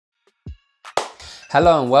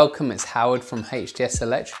Hello and welcome, it's Howard from HDS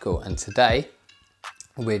Electrical, and today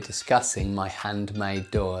we're discussing my handmade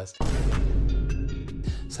doors.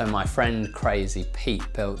 So my friend Crazy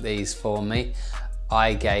Pete built these for me.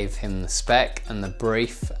 I gave him the spec and the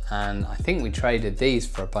brief, and I think we traded these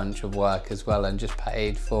for a bunch of work as well and just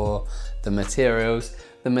paid for the materials.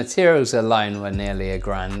 The materials alone were nearly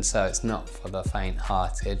 £1,000, so it's not for the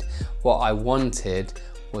faint-hearted. What I wanted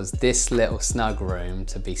was this little snug room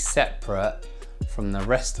to be separate from the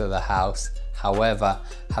rest of the house, however,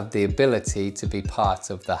 have the ability to be part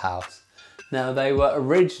of the house. Now, they were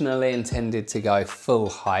originally intended to go full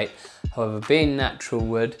height, however, being natural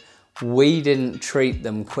wood, we didn't treat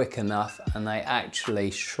them quick enough and they actually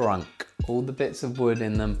shrunk. All the bits of wood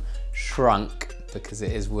in them shrunk because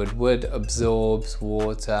it is wood. Wood absorbs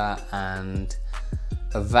water and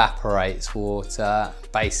evaporates water,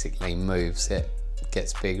 basically moves it,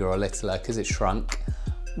 gets bigger or littler because it shrunk.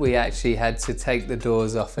 We actually had to take the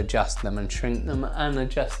doors off, adjust them and shrink them and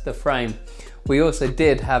adjust the frame. We also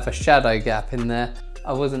did have a shadow gap in there.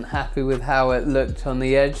 I wasn't happy with how it looked on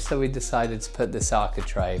the edge, so we decided to put this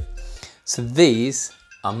architrave. So these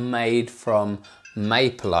are made from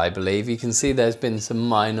maple, I believe. You can see there's been some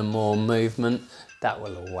minor more movement. That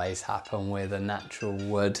will always happen with a natural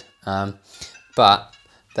wood, but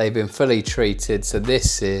they've been fully treated. So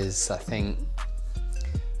this is, I think,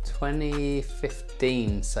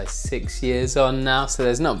 2015, so 6 years on now, so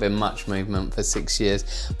there's not been much movement for 6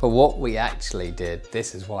 years. But what we actually did,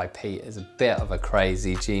 this is why Pete is a bit of a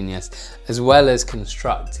crazy genius, as well as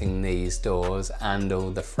constructing these doors and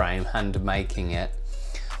all the frame, hand making it,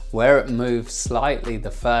 where it moved slightly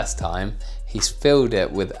the first time, he's filled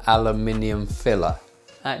it with aluminium filler,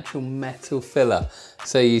 actual metal filler.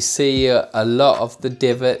 So you see a lot of the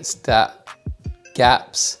divots,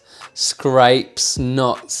 gaps, scrapes,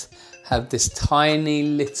 knots, have this tiny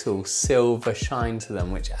little silver shine to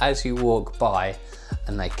them, which as you walk by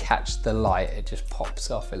and they catch the light, it just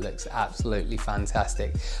pops off. It looks absolutely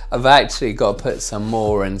fantastic. I've actually got to put some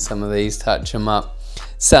more in some of these, touch them up,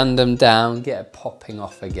 sand them down, get it popping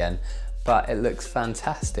off again, but it looks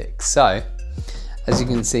fantastic. So as you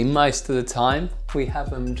can see, most of the time we have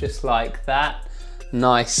them just like that.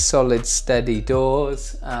 Nice solid steady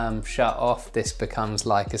doors, shut off. This becomes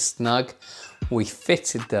like a snug. We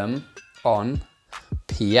fitted them on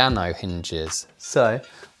piano hinges. So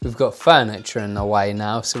we've got furniture in the way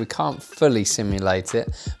now, so we can't fully simulate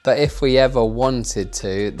it, but if we ever wanted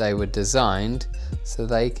to, they were designed so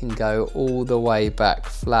they can go all the way back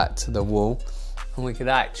flat to the wall, and we could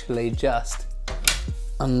actually just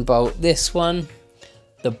unbolt this one.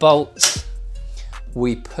 The bolts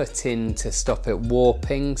we put in to stop it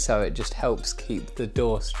warping, so it just helps keep the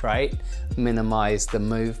door straight, minimize the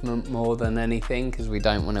movement more than anything because we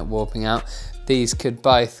don't want it warping out. These could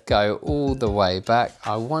both go all the way back.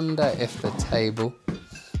 I wonder if the table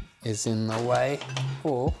is in the way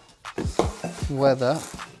or whether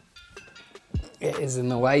it is in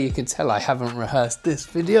the way. You can tell I haven't rehearsed this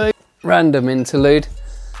video. Random interlude.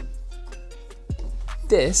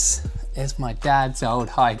 This is my dad's old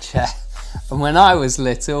high chair. And when I was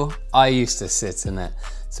little, I used to sit in it.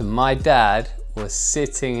 So my dad was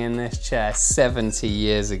sitting in this chair 70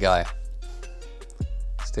 years ago.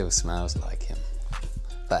 Still smells like him.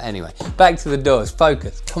 But anyway, back to the doors.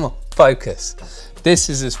 Focus, come on, focus. This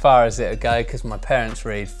is as far as it'll go because my parents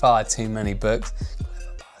read far too many books.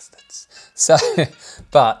 Clever bastards. So,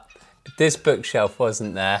 but if this bookshelf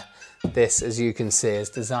wasn't there, this, as you can see, is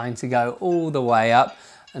designed to go all the way up,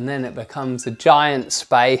 and then it becomes a giant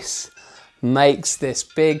space, makes this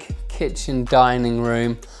big kitchen dining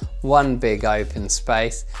room one big open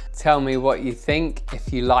space. Tell me what you think.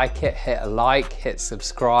 If you like it, hit a like, hit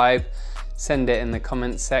subscribe, send it in the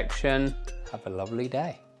comments section. Have a lovely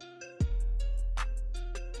day.